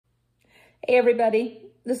Hey everybody,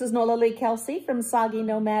 this is Nola Lee Kelsey from Soggy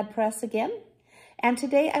Nomad Press again. And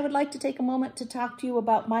today I would like to take a moment to talk to you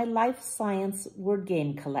about my life science word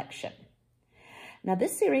game collection. Now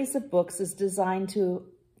this series of books is designed to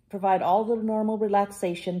provide all the normal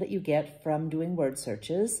relaxation that you get from doing word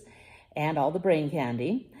searches and all the brain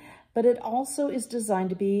candy, but it also is designed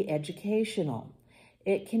to be educational.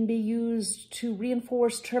 It can be used to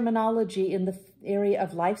reinforce terminology in the area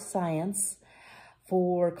of life science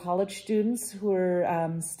for college students who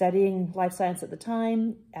are studying life science at the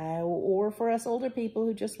time, or for us older people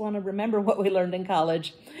who just want to remember what we learned in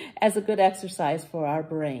college as a good exercise for our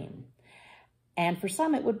brain. And for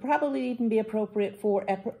some, it would probably even be appropriate for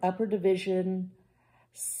upper division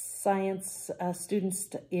science students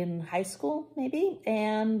in high school, maybe,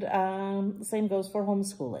 and the same goes for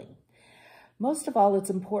homeschooling. Most of all, it's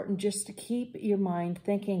important just to keep your mind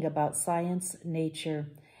thinking about science, nature,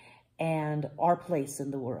 and our place in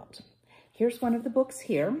the world. Here's one of the books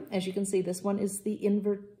here. As you can see, this one is the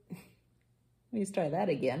Let's try that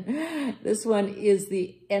again. This one is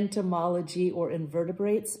the Entomology or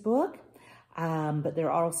Invertebrates book, but there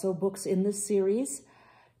are also books in this series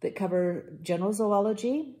that cover general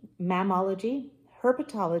zoology, mammalogy,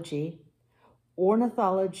 herpetology,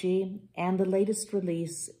 ornithology, and the latest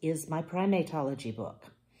release is my Primatology book.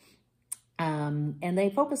 And they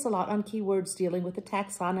focus a lot on keywords dealing with the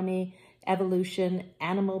taxonomy, evolution,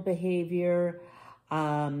 animal behavior,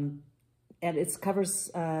 and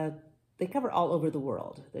they cover all over the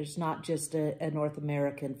world. There's not just a North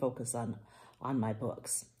American focus on my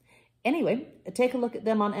books. Anyway, take a look at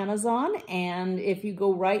them on Amazon, and if you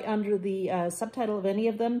go right under the subtitle of any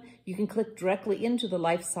of them, you can click directly into the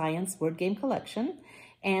Life Science Word Game Collection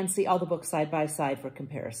and see all the books side by side for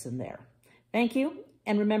comparison there. Thank you.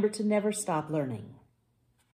 And remember to never stop learning.